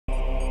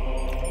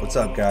What's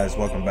up, guys?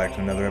 Welcome back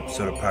to another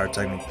episode of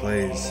Pyrotechnic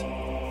Plays.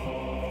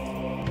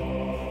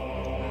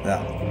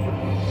 Now,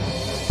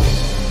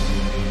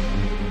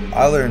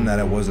 I learned that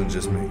it wasn't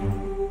just me.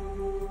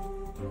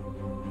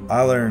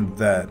 I learned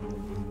that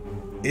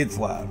it's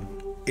loud.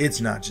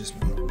 It's not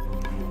just me.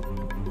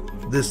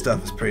 This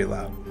stuff is pretty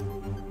loud.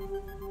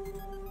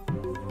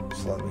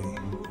 Just let me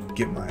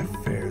get my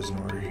affairs in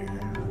order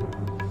here.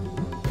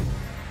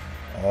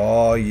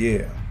 Oh,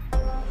 yeah.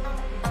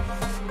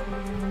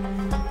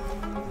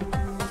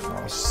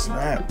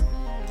 Snap.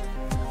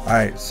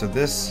 Alright, so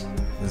this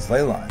is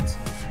Ley Lines.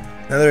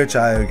 Another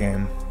HIO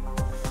game.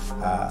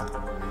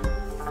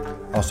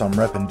 Also, I'm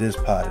repping Dizz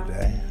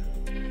today.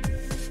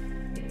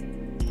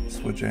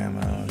 Switch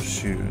ammo,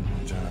 shoot,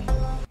 jump.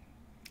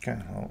 Okay,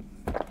 well,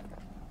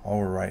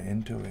 we're right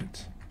into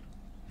it.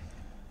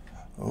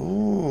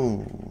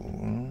 Ooh.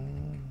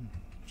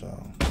 So.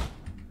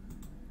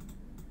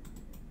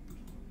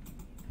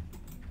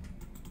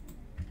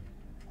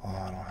 Oh,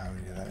 I don't have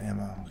any of that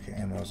ammo. Okay,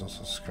 ammo is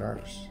also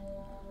scarce.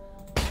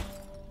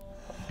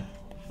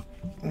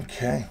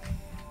 Okay.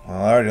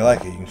 Well, I already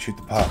like it. You can shoot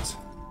the pots.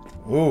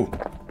 Ooh.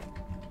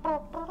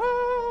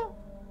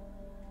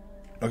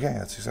 Okay,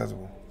 that's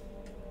acceptable.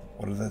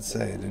 What did that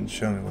say? It didn't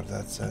show me what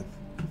that said.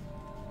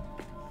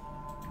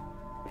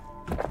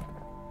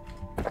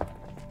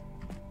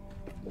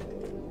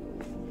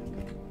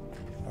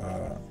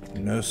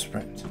 No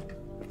sprint.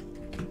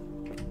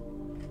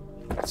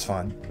 It's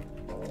fine.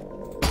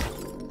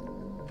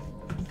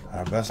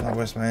 I best not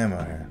waste my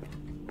ammo here.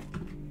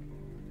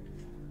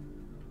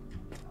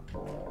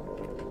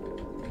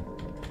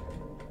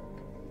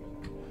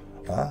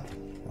 Well,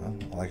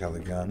 I like how the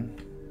gun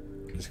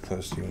is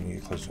close to you when you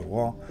get close to a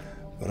wall.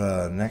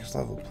 But next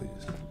level,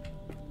 please.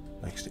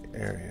 Next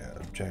area,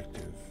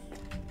 objective.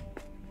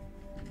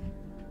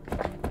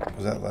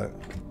 Was that like?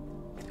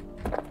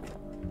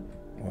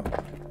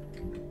 What?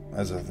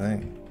 That's a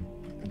thing.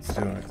 It's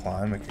doing a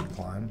climb. It can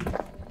climb.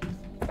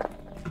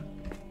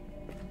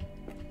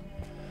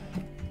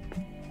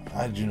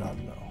 I do not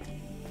know.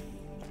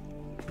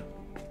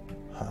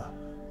 Huh.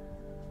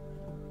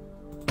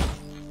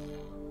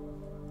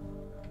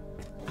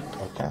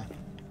 Okay.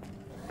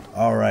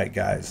 Alright,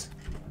 guys.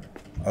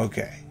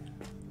 Okay.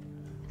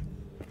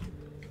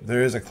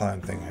 There is a climb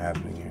thing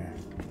happening here.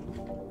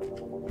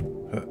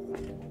 Huh.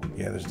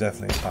 Yeah, there's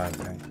definitely a climb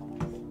thing.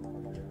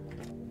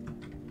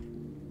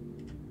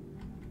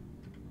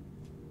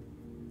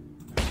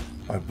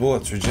 My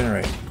bullets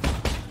regenerate.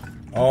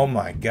 Oh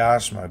my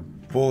gosh, my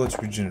bullets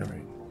regenerate.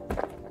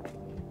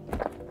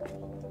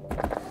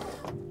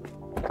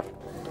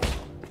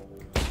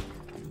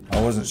 I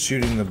wasn't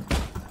shooting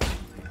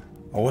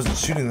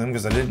them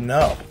because I didn't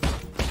know.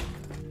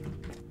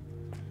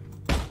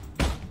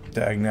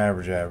 Dag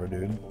nabber jabber,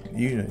 dude.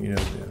 You know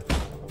the deal.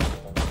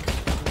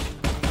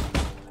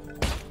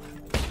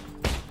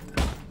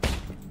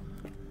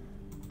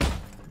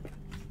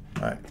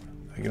 Alright.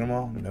 Did I get them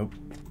all? Nope.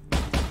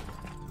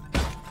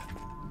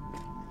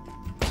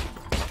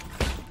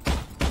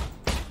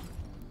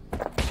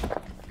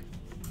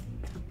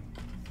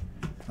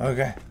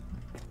 Okay.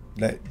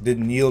 That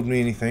didn't yield me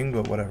anything,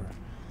 but whatever.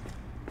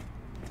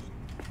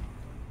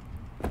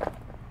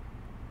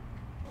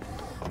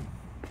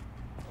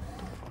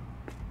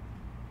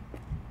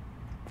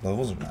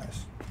 Levels are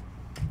nice.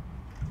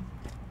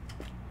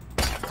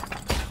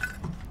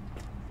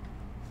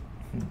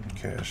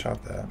 Okay, I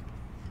shot that.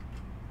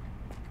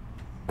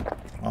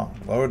 Oh,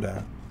 lowered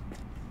that.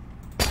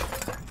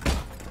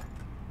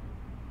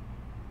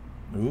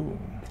 Ooh.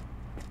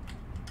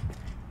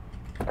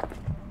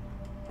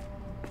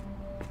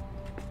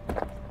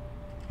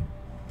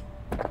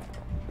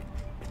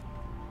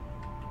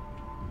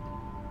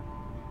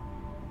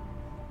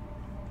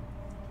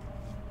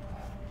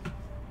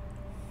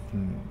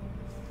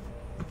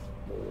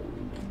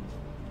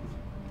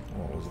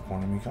 What was the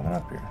point of me coming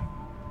up here?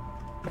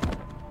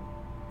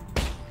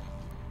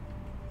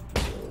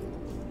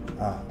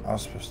 Ah, I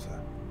was supposed to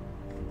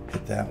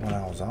hit that when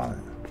I was on it.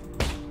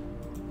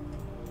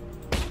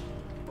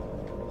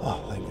 Oh,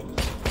 thank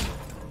goodness.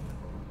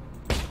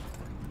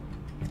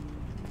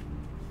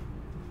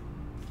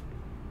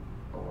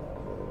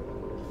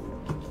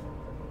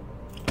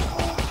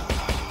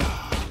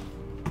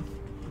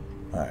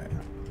 Alright.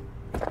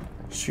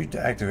 Shoot to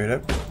activate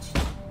upgrades.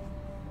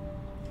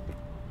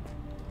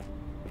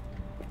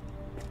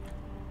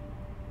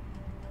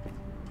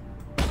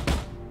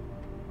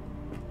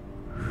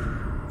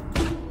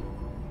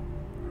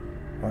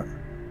 What?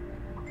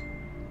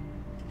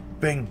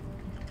 Bing!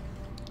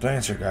 Don't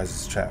answer, guys.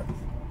 It's a trap.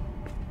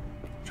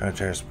 Trying to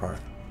tear us apart.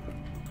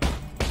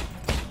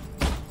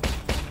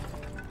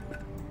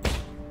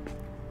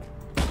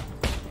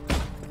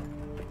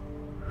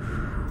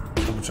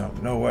 Double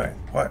jump. No way.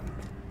 What?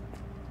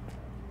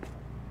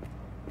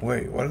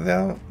 Wait, what did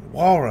that?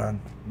 Wall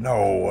run?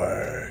 No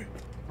way.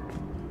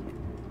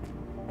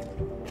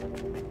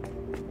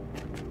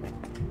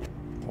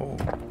 Oh.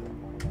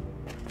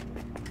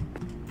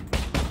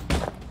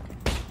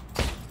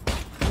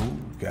 Ooh,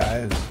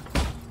 guys.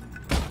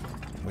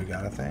 We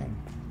got a thing.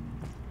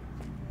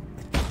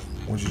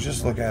 Would you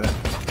just look at it?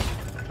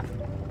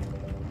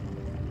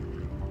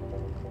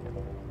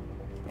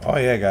 Oh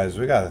yeah, guys,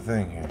 we got a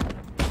thing here.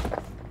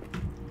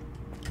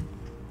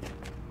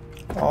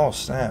 Oh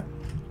snap.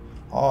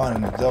 Oh,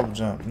 and a double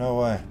jump. No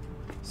way.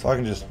 So I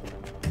can just...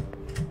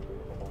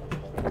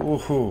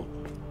 Woohoo.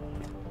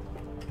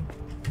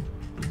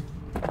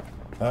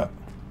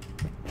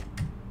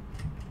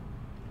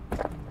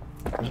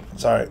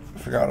 Sorry, I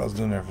forgot what I was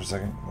doing there for a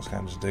second. I was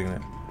kind of just digging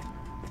it.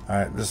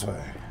 Alright, this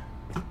way.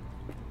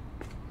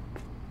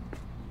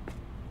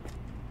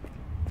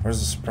 Where's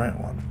the sprint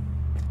one?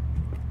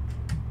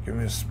 Give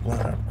me a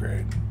splint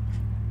upgrade.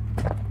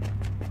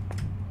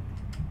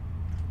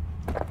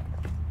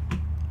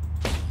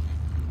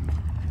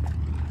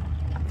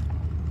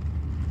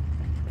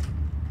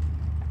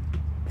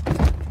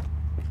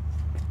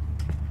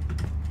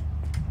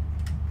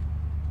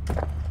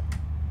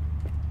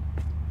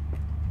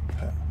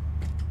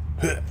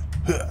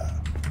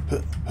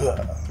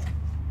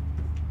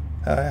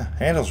 Oh yeah,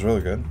 handle's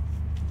really good.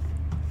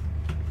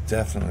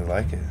 Definitely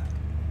like it.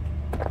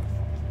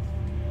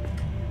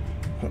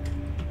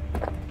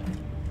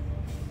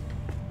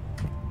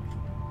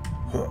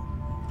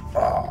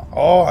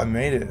 Oh, I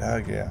made it.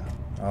 Heck yeah.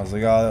 I was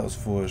like, oh, that was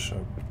foolish.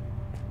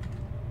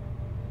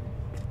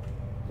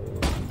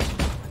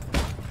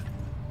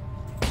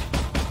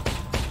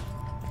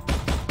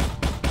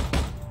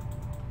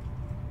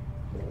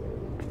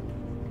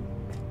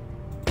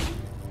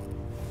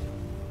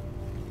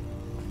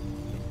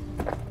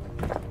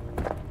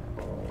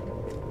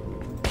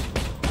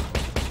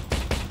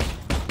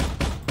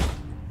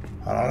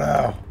 I don't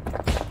know.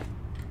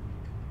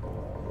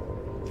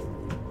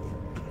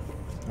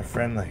 They're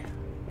friendly.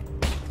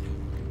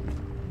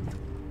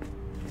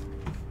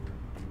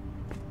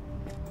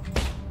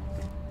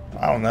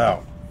 I don't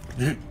know.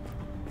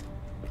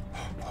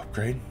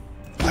 Upgrade.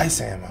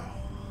 Ice ammo.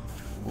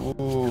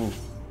 Ooh.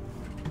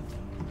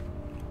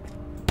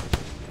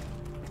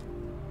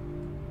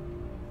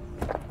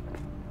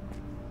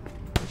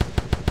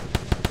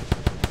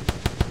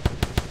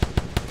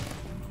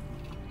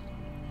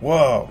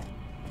 Whoa.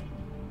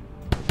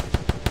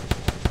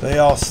 They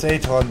all stay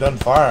till I'm done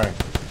firing.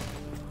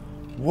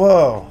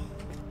 Whoa.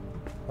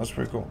 That's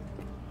pretty cool.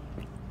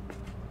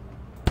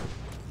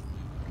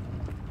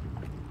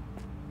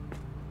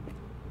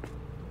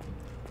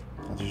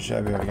 Not too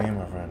shabby of a game,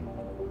 my friend.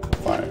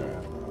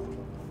 Fire.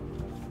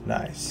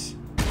 Nice.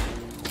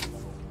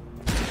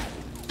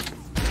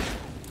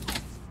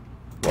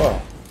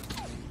 Whoa.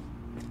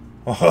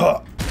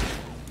 Whoa.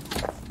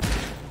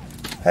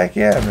 Heck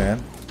yeah,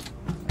 man.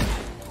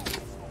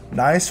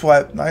 Nice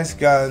nice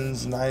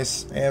guns,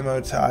 nice ammo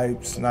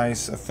types,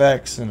 nice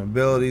effects and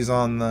abilities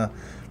on the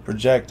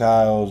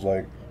projectiles.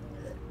 Like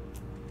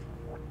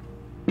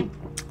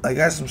I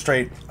got some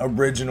straight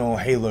original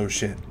Halo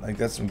shit. Like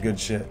that's some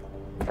good shit.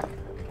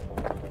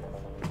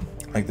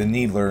 Like the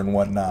Needler and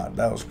whatnot.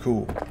 That was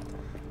cool.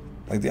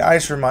 Like the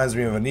ice reminds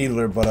me of a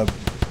Needler, but a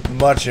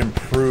much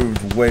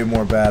improved, way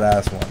more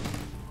badass one.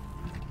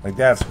 Like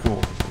that's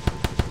cool.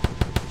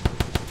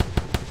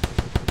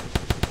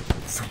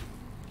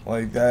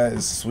 Like that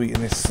is sweet,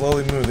 and they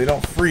slowly move. They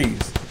don't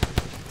freeze.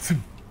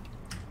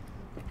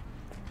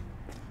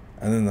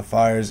 And then the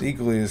fire is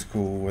equally as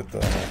cool with the.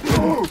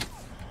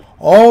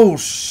 Oh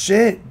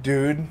shit,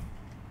 dude.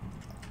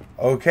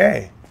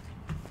 Okay.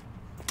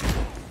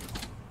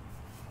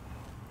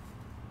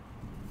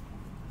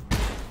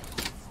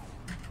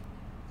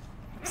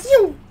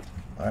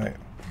 All right.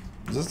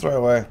 Is this the right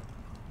way?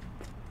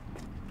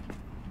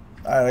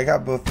 All right, I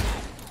got both.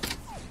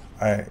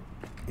 All right.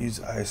 Use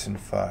ice and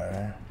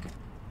fire.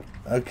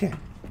 Okay.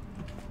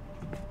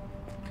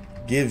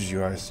 Gives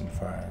you ice and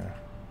fire.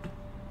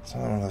 It's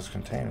not one of those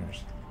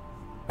containers.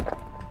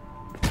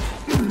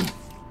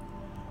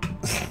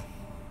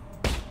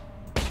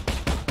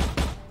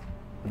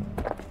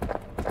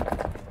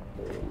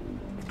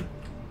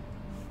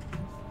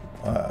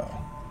 Wow.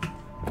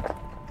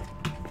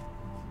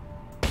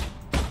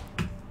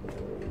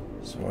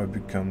 So I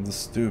become the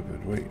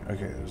stupid. Wait,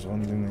 okay, there's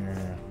one thing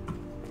there.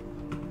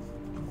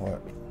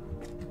 What?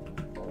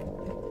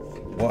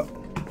 What?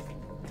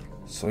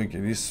 So I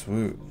give you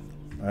swoop.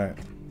 Alright.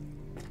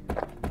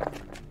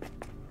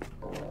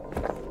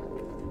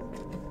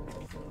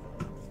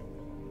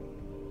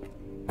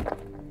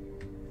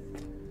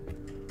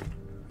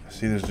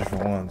 See, there's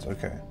different ones.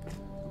 Okay.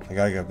 I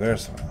gotta get up there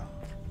somehow.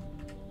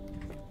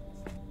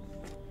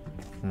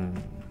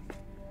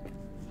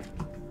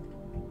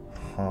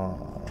 Huh.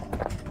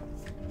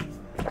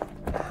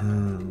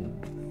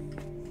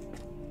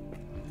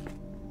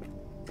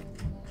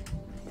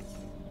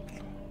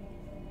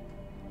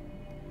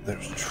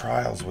 There's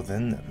trials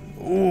within them.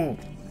 Ooh.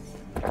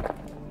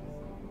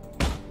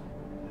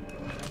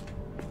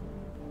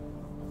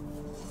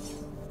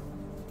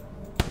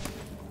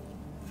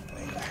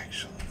 They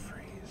actually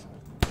freeze.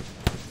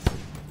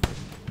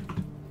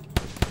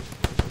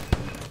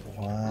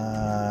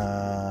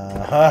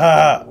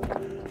 Wow.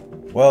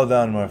 Well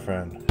done, my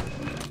friend.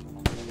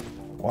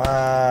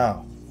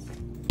 Wow.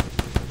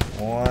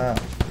 Wow.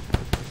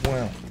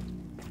 Wow.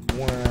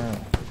 Wow.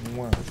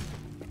 Wow.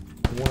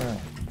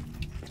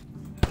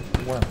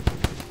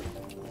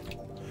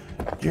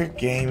 Your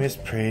game is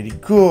pretty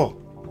cool.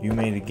 You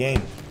made a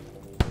game.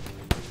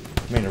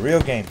 You made a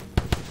real game.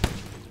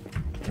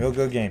 Real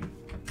good game.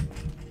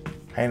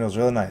 Handles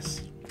really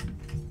nice.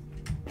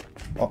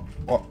 Oh.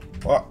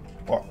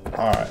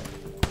 Alright.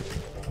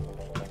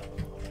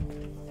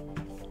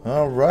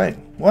 Alright.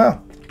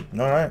 Well.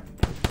 Alright.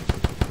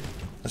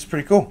 That's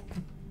pretty cool.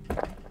 I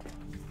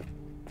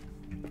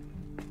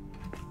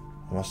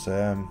must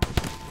say,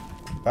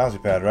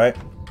 bouncy pad, right?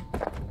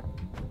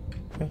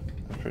 Yeah,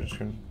 that's pretty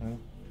good. Yeah.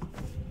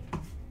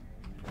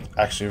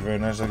 Actually, a very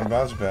nice looking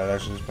bouncy pad.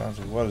 Actually, it's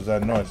bouncy. What is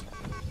that noise?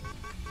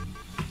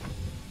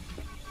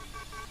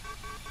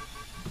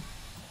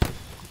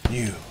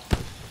 You.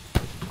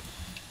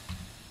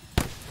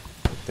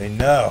 They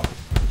know.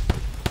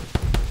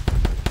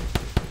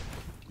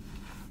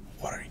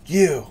 What are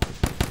you?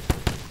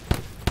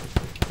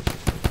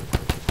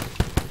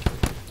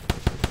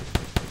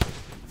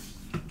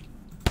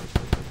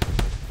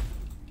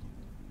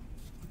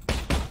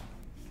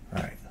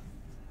 Right.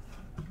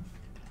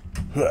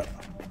 Huh.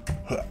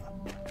 Huh.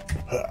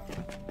 Huh.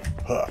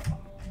 Huh.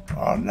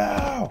 Oh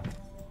no!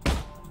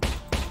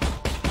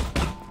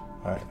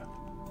 Alright.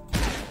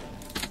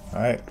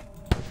 Alright.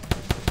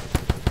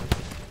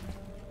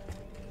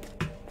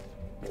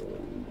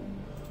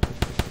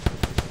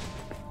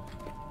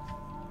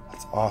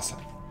 That's awesome.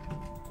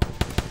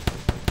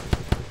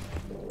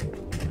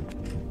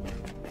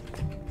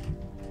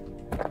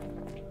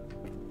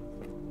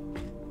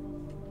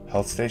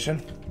 Health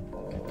station?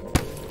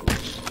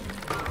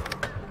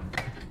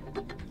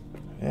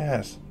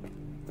 Yes.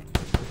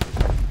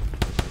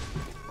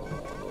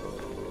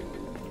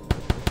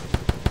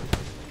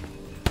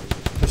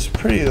 It's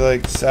pretty,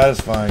 like,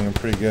 satisfying and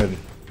pretty good.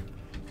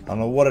 I don't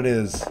know what it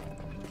is,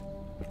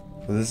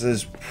 but this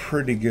is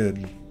pretty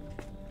good.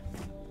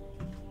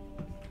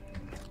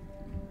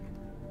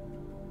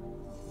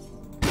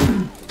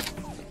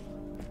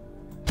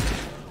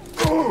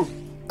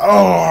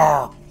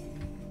 Oh!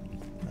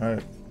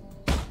 Alright.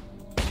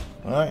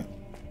 Alright.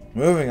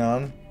 Moving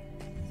on.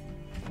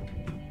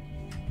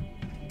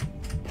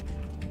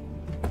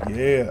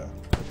 Yeah.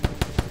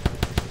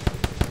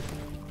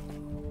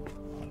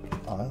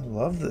 I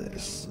love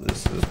this.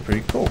 This is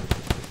pretty cool.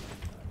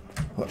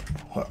 What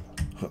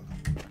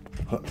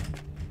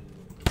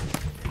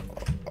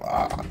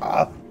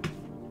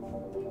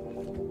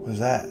is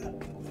that?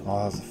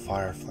 Oh, that's a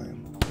fire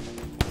flame.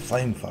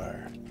 Flame fire.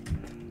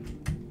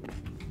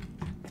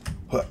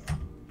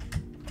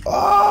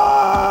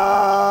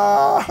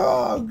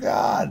 Oh,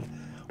 God.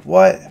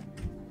 What?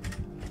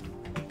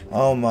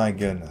 Oh, my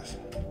goodness.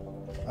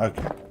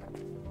 Okay.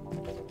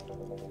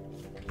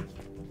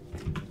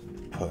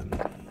 Pudding.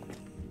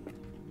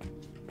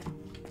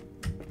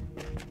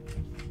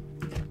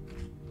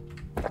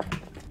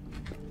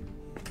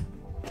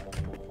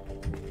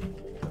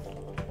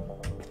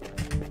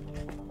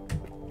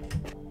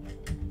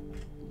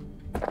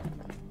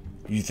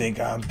 You think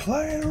I'm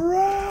playing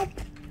around?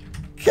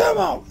 Come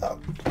on! Oh.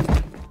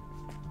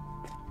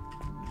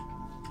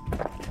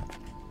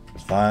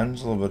 It's fine.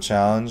 It's a little bit of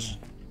challenge.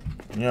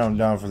 You know I'm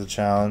down for the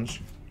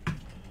challenge.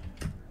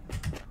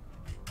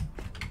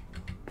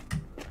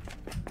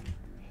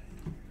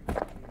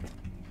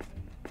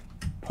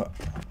 Huh.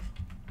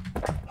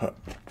 Huh.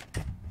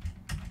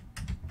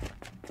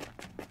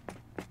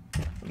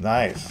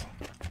 Nice.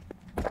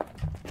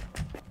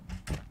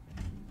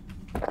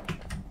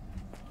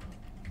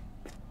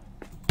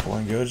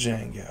 Boingo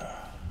Django.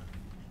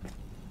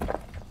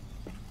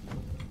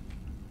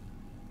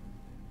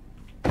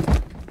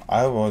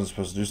 I wasn't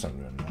supposed to do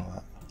something during all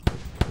that.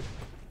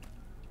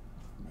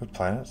 What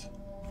planets?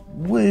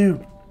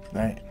 Woo!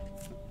 Right.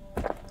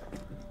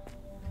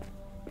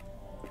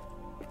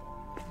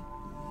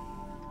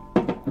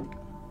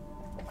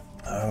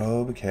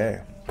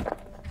 Okay.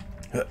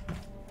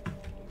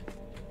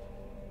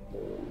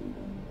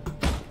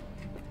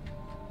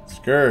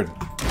 Scared.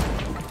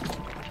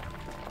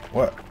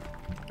 What?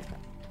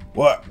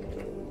 What?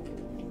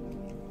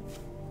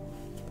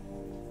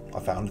 I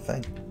found a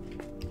thing.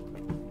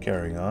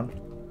 Carrying on.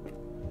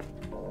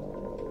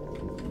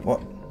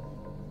 What?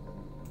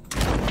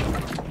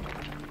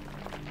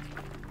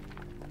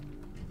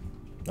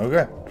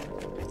 Okay.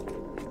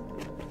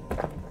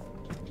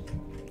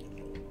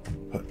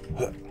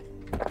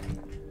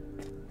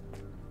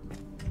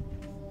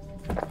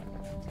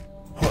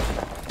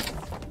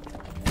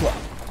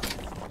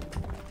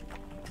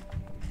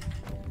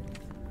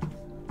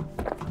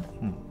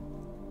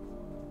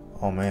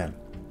 Oh man.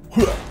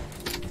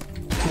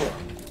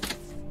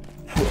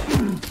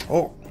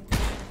 Oh.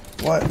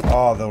 What?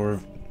 Oh, they were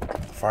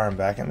firing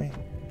back at me?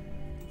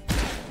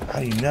 How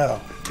do you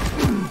know?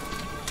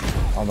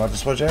 I'm about to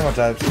switch ammo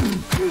types.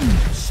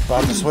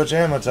 About to switch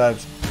ammo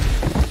types.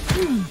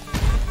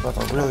 About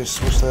to really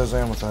switch those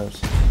ammo types.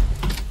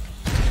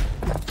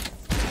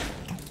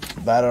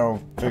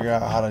 That'll figure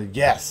out how to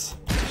guess.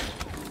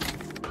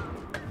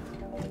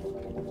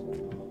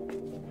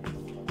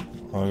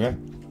 Okay.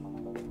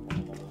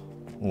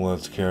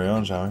 Let's carry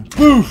on, shall we?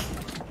 Poof!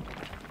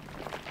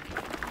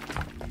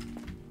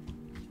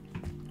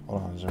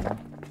 Hold on, is there one?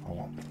 Hold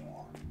on.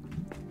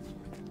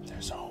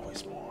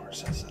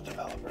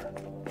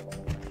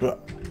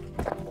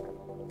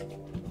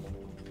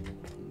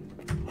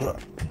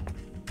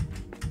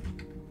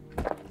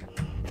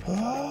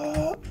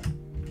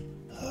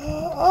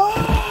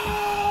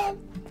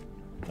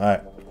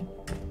 Alright.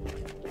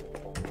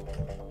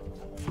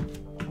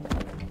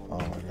 Oh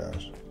my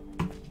gosh.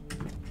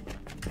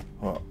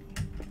 Oh.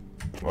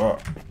 Oh.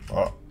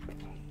 Oh.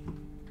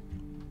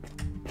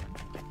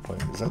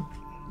 Wait, is that?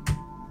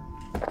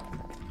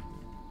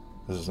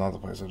 This is not the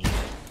place I just...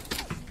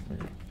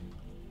 Okay.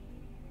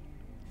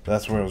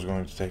 That's where it was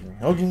going to take me.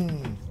 Okay.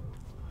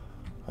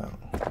 Oh.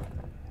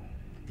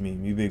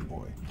 Me big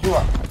boy.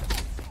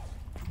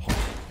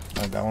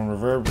 Like that one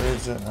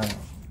reverberates it.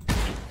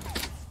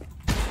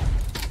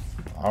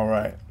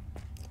 Alright.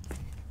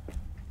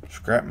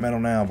 Scrap metal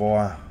now,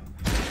 boy.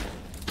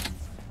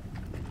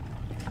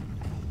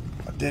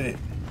 I did it.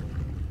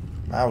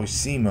 Now we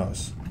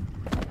CMOS.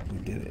 We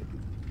did it.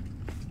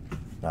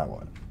 Now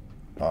what?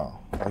 Oh,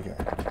 okay.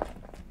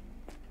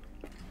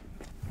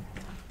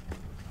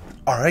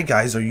 Alright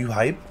guys, are you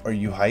hype? Are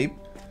you hype?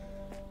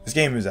 This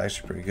game is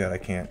actually pretty good.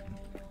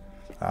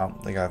 I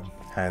don't think I have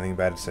anything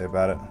bad to say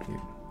about it.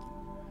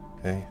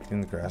 Okay,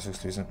 even the grass looks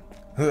decent.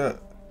 Alright.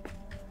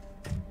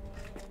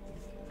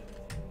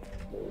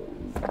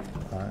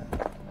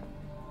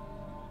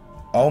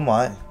 Oh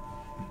my.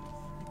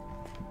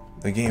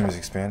 The game is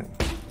expanding.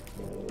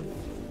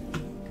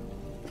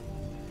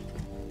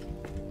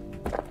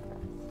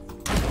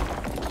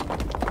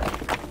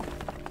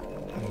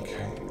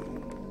 Okay.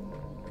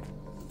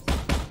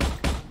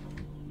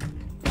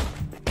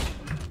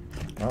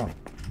 Oh.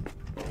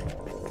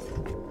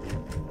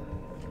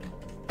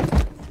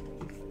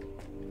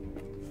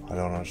 I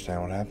don't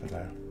understand what happened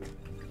there.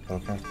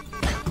 Okay.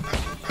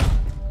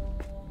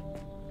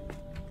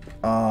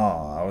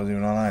 Oh, I wasn't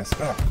even on ice.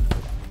 Oh.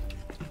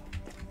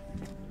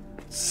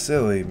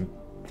 Silly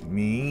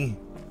me.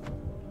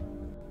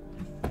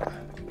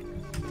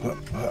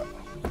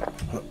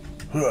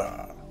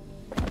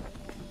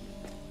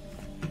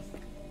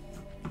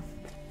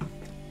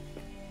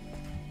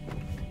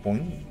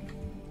 Boing.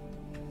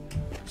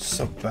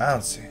 So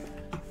bouncy.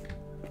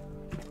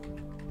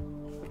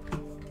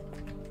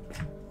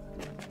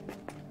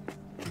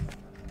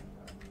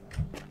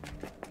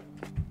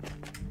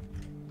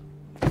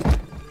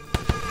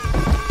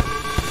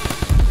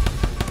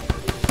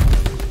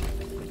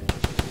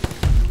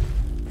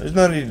 There's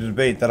no need to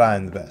debate that I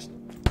am the best.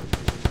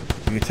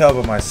 You can tell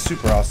by my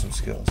super awesome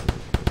skills.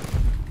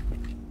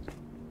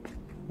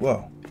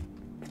 Whoa.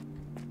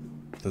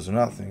 Those are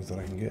not things that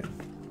I can get.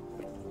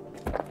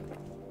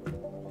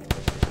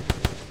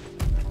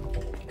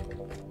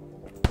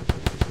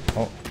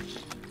 Oh.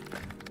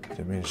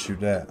 Didn't mean to shoot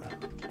that.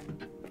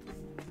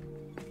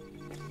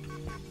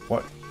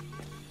 What?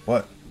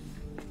 What?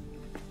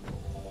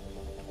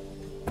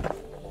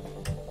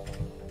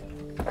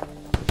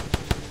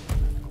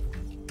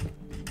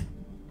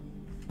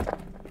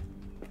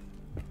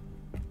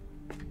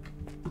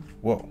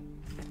 Whoa.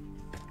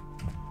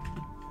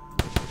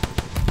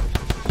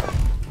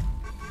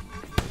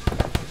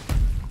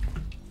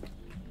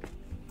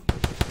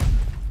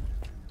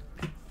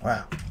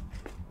 Wow.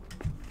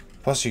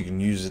 Plus you can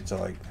use it to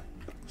like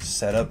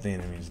set up the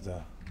enemies,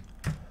 the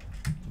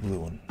blue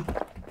one.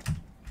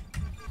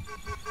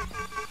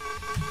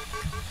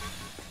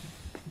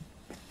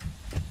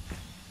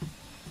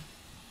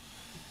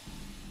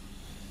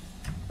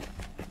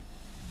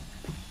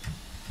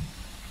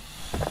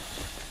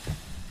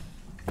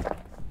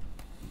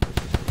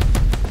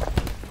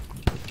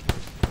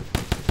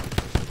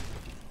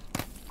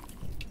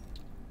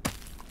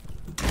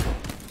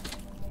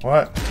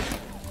 What?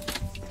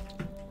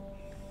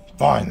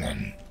 Fine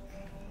then.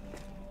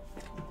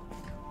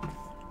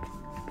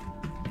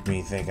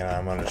 Me thinking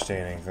I'm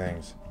understanding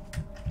things.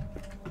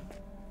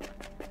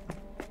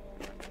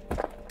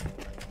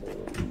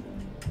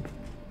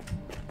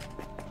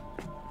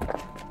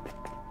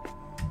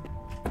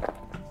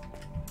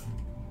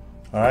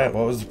 Alright,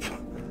 what was the...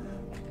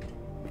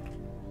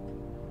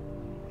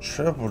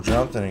 Triple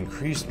jumped and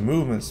increased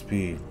movement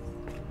speed.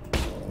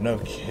 No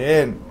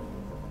kidding.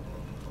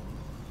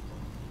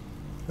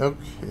 No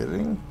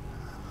kidding.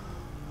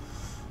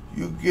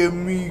 You give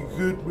me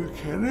good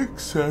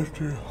mechanics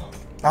after.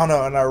 I don't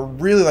know, and I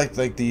really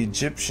like the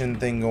Egyptian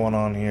thing going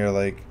on here.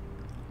 Like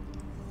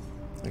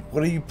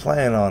what are you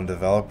playing on,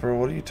 developer?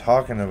 What are you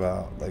talking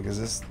about? Like, is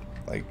this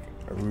like,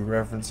 are we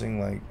referencing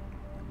like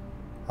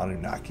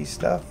Anunnaki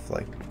stuff?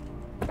 Like,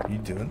 are you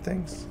doing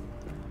things?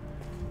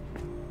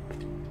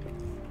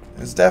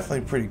 It's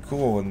definitely pretty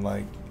cool, and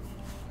like,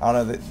 I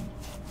don't know,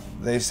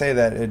 they say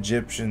that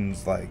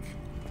Egyptians like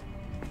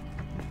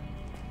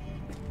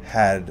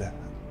had,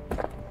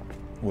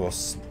 well,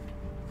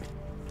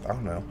 I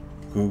don't know,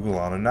 Google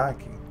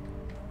Anunnaki.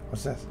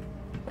 What's this?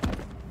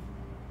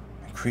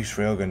 Increased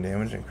railgun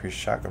damage, increased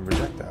shotgun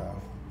projectile.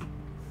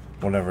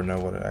 We'll never know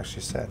what it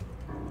actually said.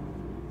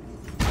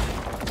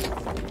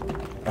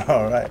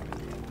 Alright.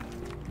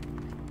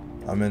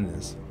 I'm in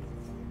this.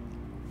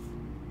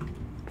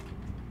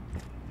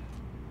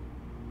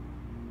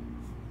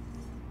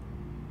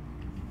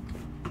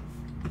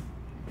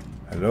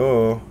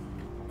 Hello?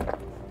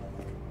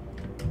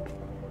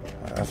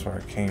 That's where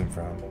it came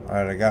from.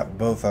 Alright, I got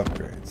both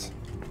upgrades.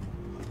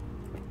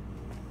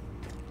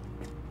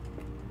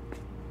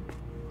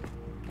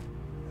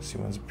 See,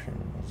 one's a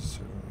pyramid.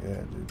 Yeah,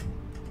 dude.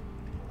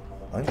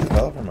 I think the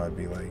developer might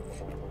be like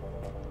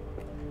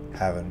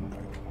having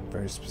a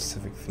very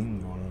specific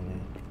theme going on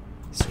here.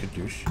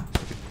 Skadoosh,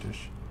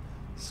 skadoosh,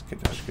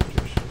 skadoosh,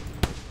 skadoosh.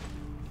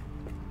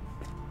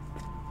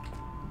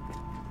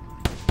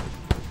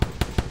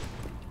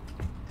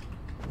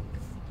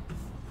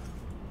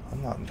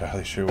 I'm not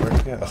entirely sure where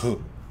to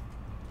go.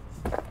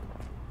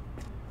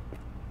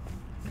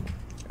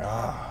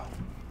 Ah.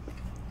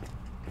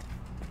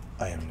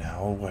 I am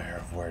now aware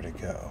of where to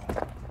go.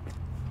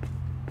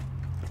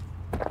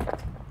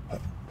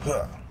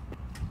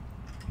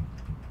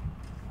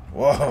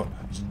 Whoa,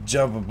 just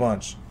jump a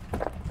bunch.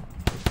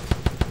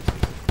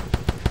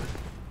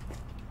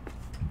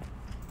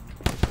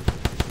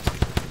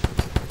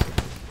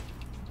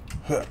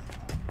 Oh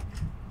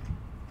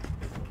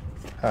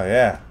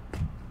yeah.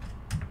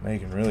 Now you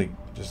can really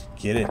just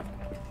get it.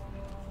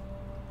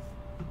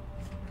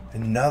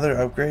 Another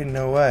upgrade?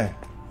 No way.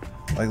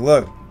 Like,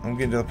 look, I'm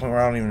getting to the point where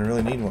I don't even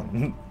really need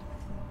one.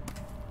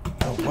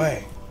 No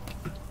way.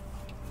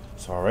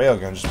 So our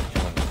railgun just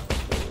becoming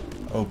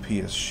OP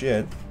as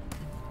shit.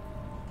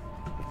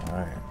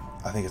 Alright.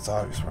 I think it's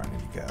obvious where I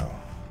need to go.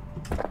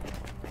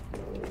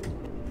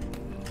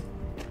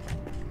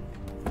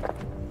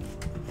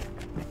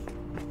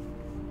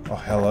 Oh,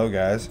 hello,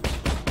 guys.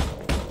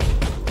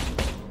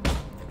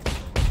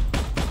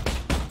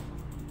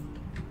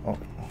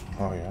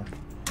 Oh, yeah.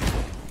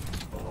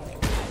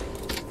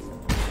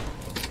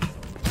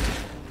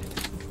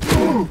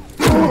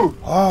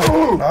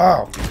 Oh,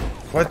 no.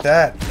 Quit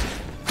that.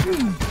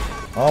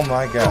 Oh,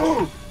 my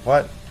gosh.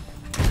 What?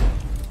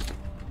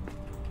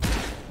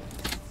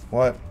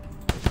 What?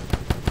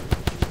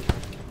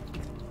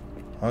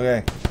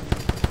 Okay.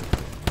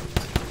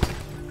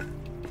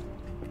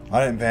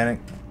 I didn't panic.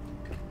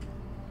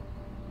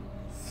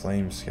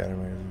 Flame scatter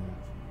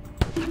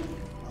maybe.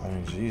 I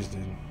mean, jeez,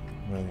 dude.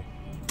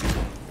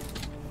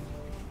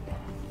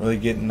 Really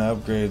getting the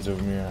upgrades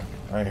over here.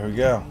 Alright, here we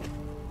go.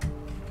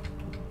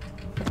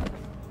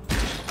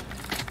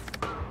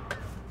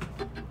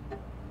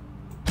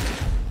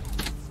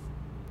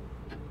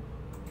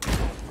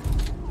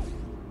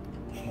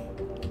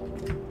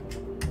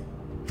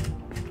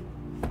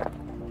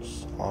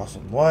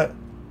 Awesome. What?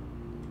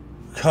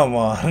 Come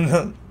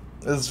on.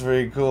 This is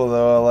pretty cool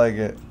though. I like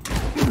it.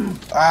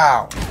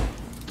 Ow!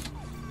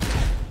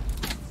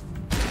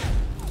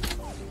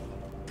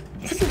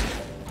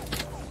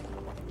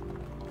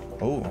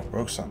 Oh, I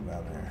broke something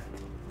down there.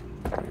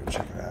 Gotta go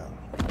check it out.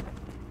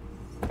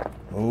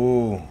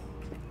 Oh.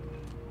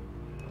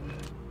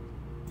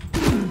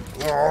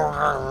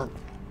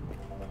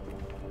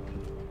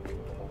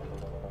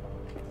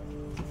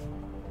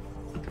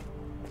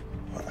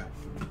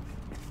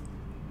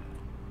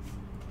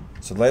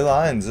 So ley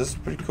lines, this is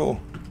pretty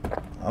cool.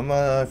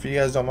 If you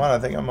guys don't mind, I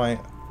think I might,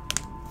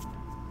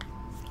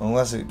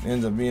 unless it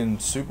ends up being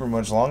super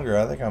much longer,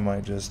 I think I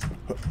might just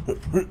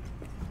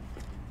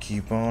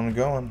keep on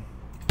going.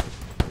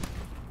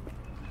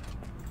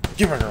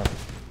 Give her girl.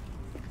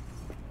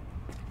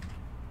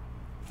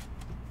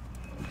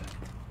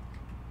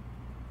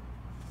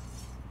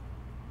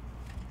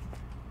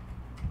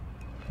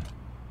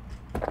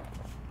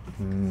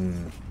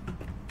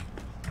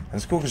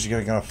 It's cool because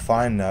you gotta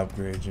find the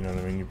upgrades, you know what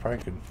I mean? You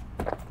probably could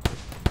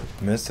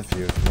miss a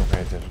few if you don't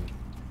pay attention.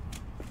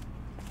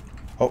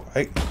 Oh,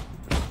 hey.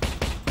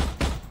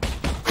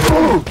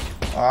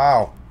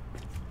 Ow.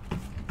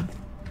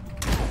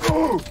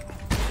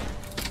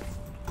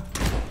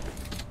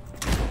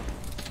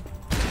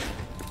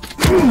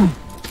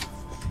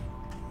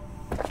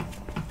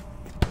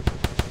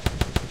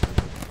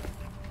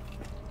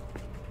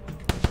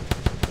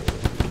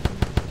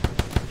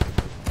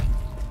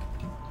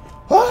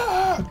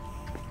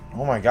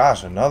 Oh my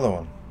gosh, another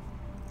one.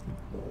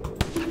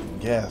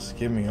 Yes,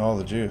 give me all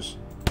the juice.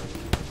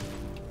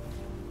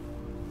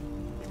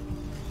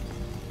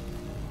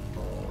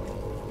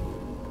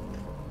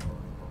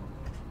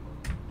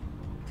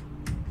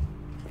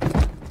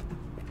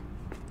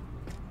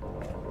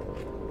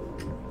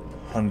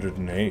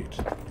 $108.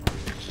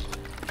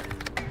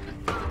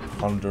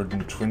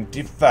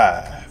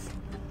 $125.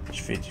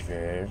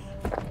 55.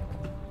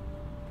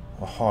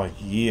 Oh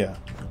yeah.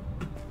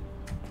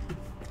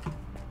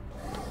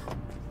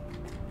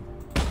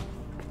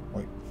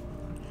 Wait.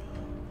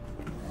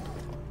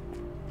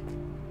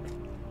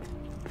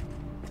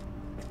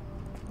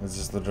 Is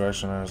this the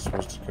direction I was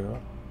supposed to go?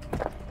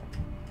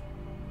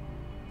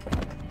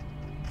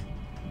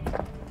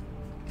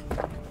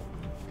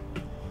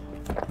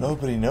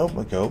 Nobody nope,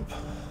 McCope.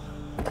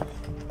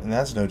 And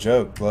that's no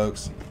joke,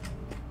 blokes.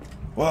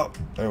 Well,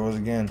 there it was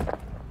again.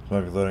 It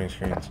might be loading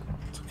screens.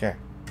 It's okay.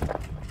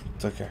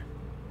 It's okay.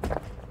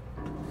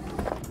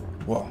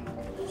 Whoa.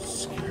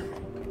 Scary.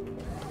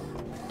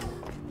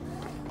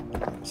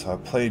 So I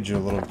played you a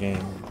little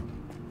game.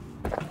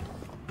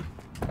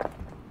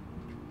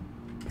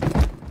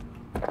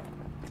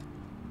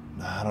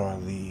 Now how do I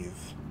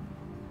leave?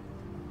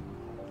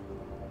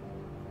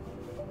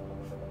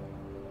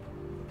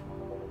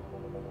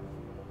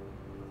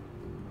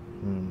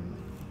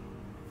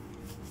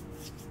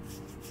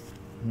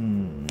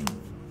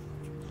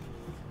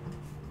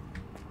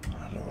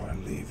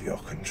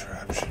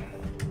 contraption.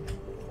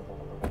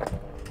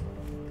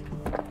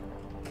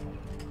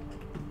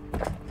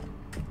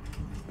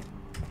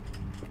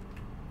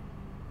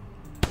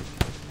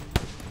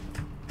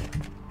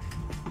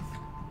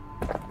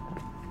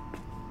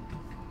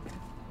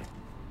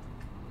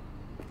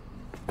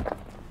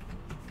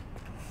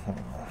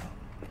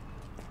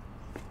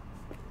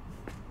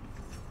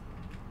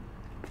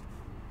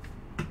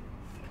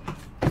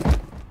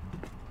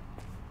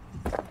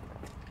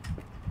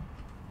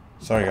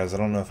 Sorry guys, I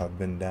don't know if I've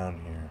been down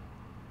here.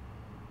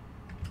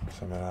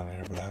 So I've been out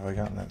here, but have I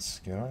gotten that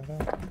skill right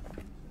there?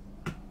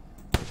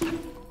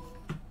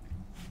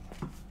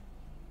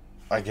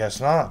 I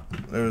guess not.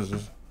 There was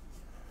this.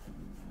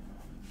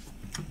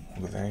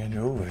 Good thing I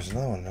knew. Ooh, there's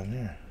another one down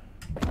here.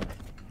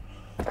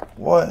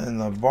 What in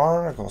the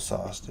barnacle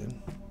sauce, dude?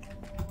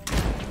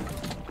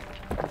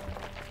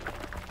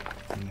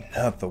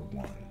 Another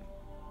one.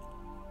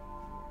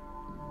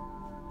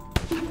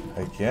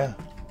 Heck yeah.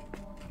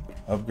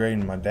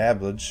 Upgrading my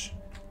dabblage.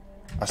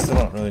 I still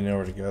don't really know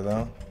where to go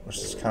though, which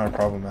is kind of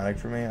problematic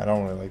for me. I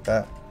don't really like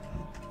that,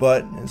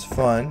 but it's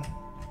fun.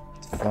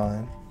 It's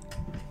fine.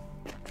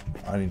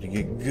 I need to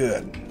get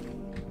good.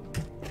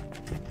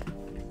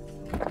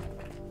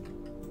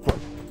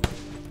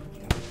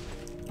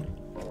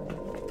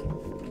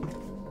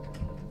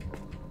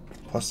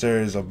 Plus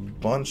there is a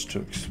bunch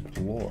to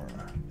explore.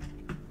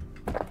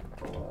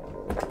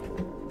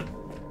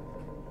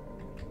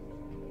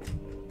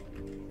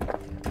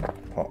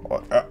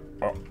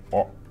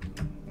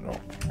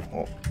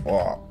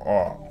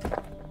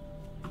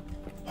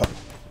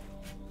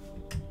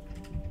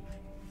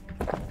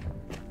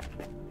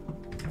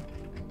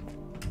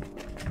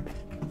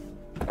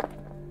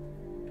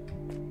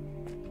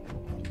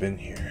 Been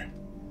here.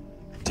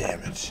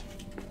 Damn it.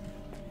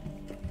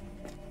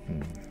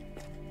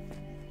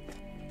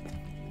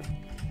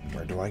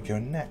 Where do I go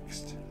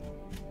next?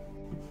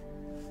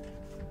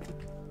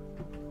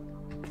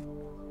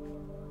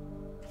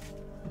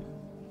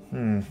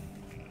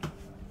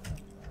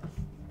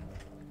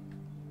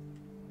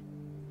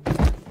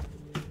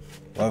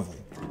 Lovely.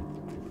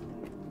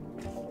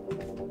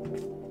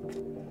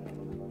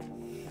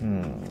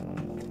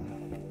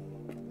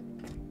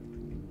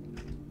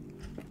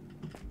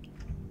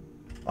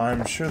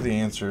 I'm sure the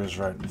answer is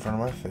right in front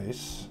of my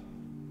face.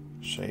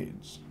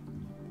 Shades.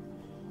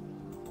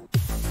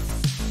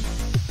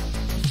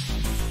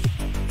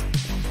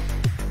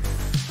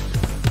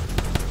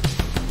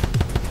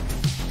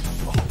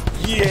 Oh,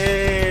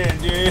 yeah,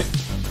 dude.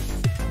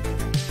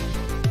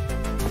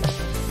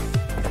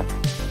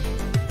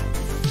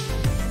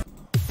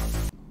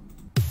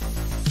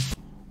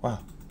 Wow.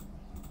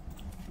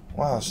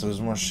 Wow, so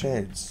there's more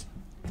shades.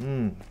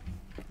 Alright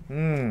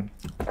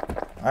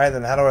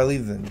then, how do I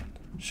leave then?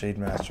 Shade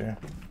Master.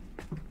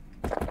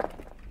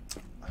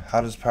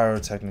 How does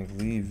Pyrotechnic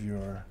leave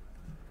your...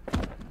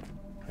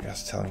 I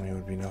guess telling me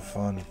would be no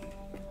fun.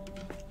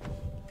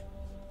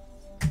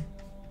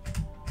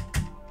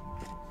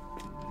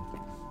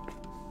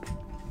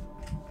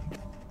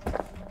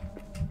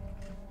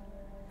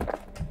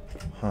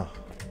 Huh.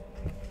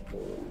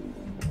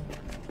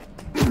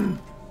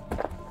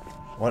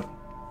 What?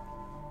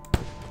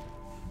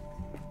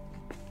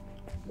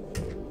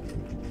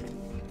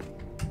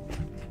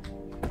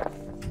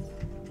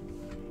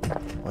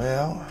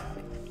 Well,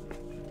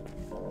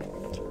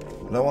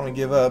 I don't want to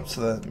give up, so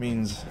that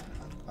means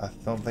I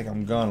don't think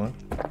I'm gonna.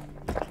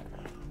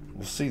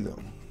 We'll see though.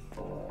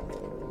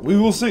 We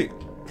will see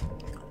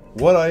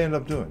what I end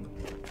up doing.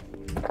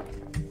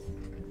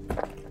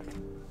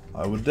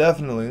 I would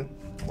definitely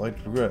like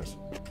to progress,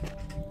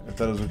 if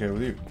that is okay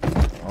with you.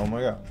 Oh my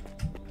god.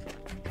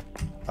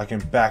 I can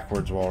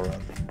backwards wall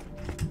run.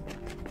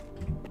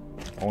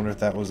 I wonder if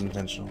that was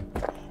intentional.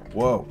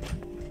 Whoa.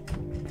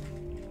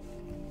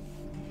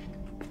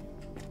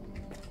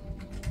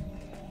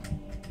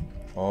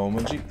 Oh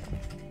my Jeep.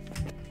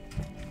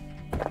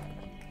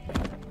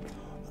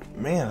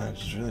 Man, I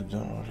just really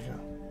don't know where to go.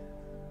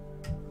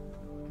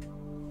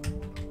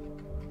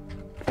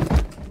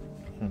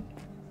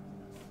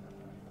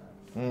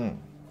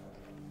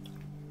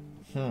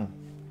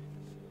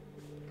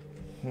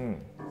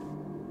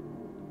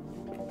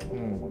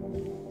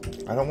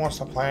 I don't want to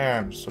stop playing.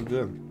 I'm so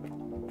good.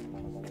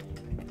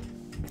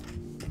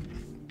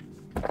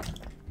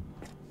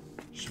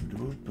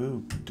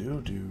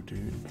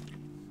 Dude.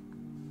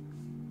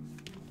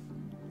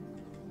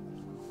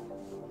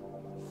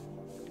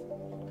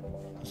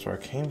 That's where I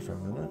came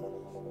from, isn't it?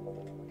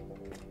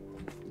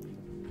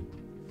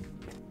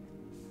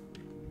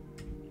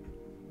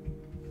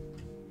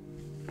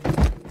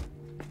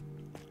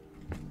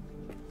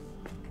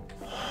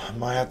 I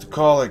might have to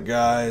call it,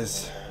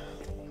 guys.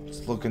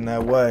 It's looking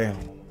that way.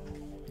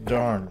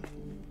 Darn.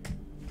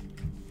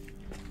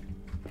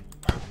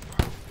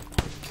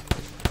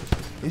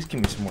 Please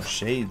give me some more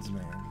shades,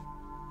 man.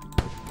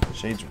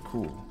 Shades are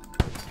cool.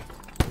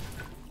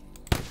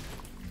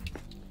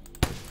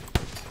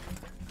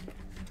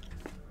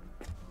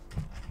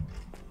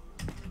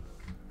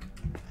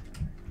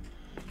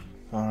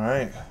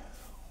 Alright.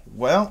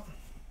 Well,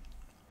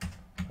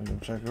 I'm gonna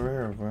check over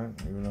here real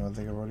quick, even though I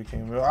think I've already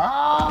came.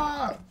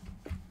 Ah!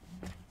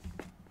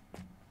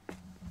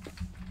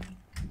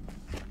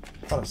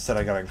 I thought it said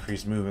I got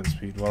increased movement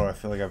speed. Why do I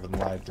feel like I've been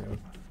lied to?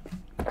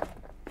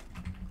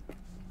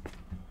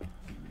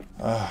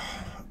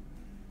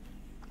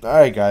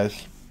 Alright,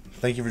 guys.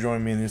 Thank you for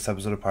joining me in this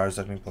episode of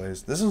Pyrotechnic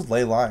Plays. This is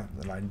Ley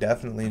Lines, and I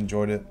definitely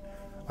enjoyed it.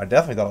 I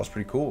definitely thought it was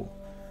pretty cool.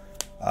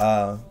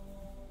 I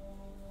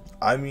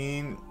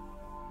mean,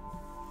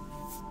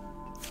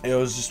 it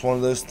was just one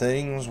of those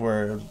things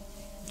where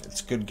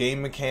it's good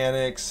game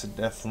mechanics. It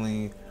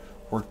definitely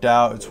worked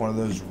out. It's one of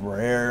those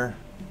rare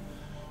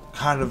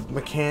kind of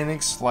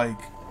mechanics, like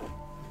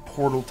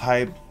portal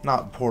type,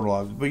 not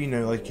portal, but you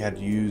know, like you had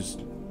to use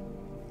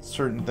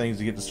certain things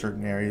to get to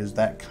certain areas,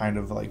 that kind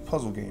of like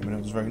puzzle game. And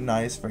it was very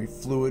nice, very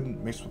fluid,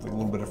 mixed with a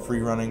little bit of free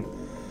running.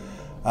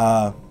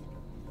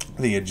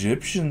 The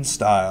Egyptian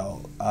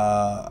style,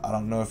 I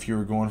don't know if you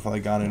were going for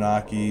like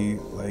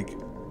ANUNNAKI, like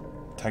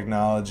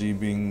technology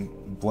being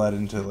bled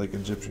into like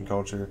Egyptian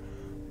culture,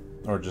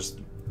 or just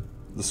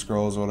the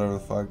scrolls or whatever the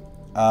fuck,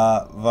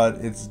 but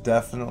it's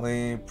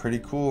definitely pretty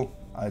cool.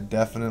 I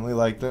definitely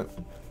liked it,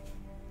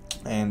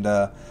 and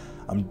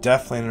I'm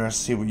definitely interested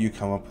to see what you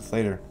come up with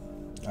later.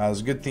 It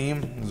was a good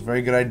theme, it was a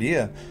very good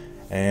idea,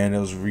 and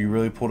you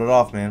really pulled it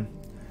off, man.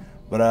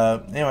 But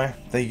anyway,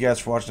 thank you guys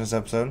for watching this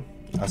episode.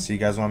 I'll see you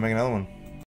guys when I make another one.